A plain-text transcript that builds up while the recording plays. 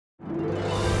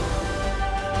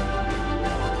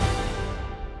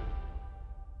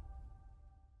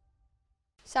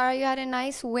Sarah, you had a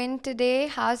nice win today.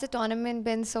 How's the tournament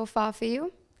been so far for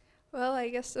you? Well, I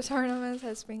guess the tournament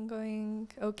has been going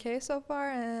okay so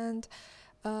far, and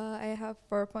I have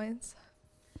 4 points.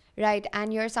 Right,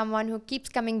 and you're someone who keeps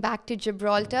coming back to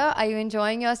Gibraltar. Are you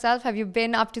enjoying yourself? Have you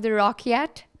been up to the rock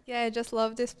yet? Yeah, I just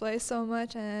love this place so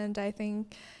much, and I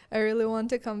think I really want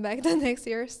to come back the next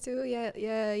years too.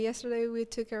 Yeah. Yesterday we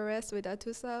took a rest with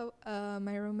Atusa.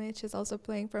 My roommate, she's also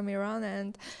playing from Iran,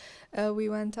 and we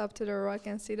went up to the rock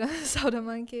and see the Southern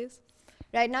monkeys.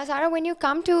 Right now, Sarah, when you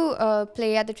come to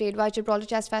play at the Tradewise Gibraltar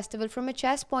Chess Festival, from a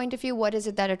chess point of view, what is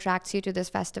it that attracts you to this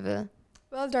festival?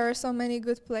 Well, there are so many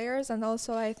good players, and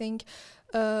also I think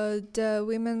the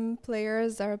women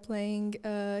players are playing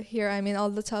here. I mean, all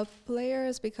the top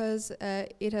players, because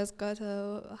it has got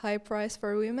a high price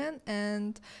for women,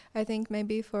 and I think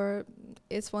maybe for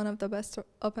it's one of the best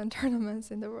open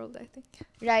tournaments in the world, I think.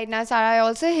 Right now, Sarah, I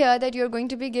also hear that you're going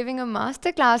to be giving a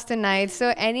master class tonight.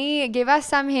 So, give us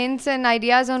some hints and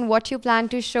ideas on what you plan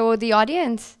to show the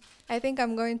audience. I think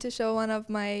I'm going to show one of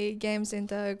my games in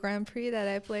the Grand Prix that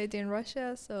I played in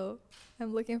Russia, so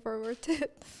I'm looking forward to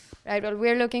it. Right, well,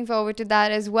 we're looking forward to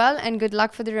that as well. And good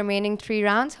luck for the remaining 3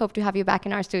 rounds. Hope to have you back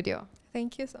in our studio.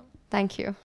 Thank you so much. Thank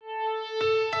you.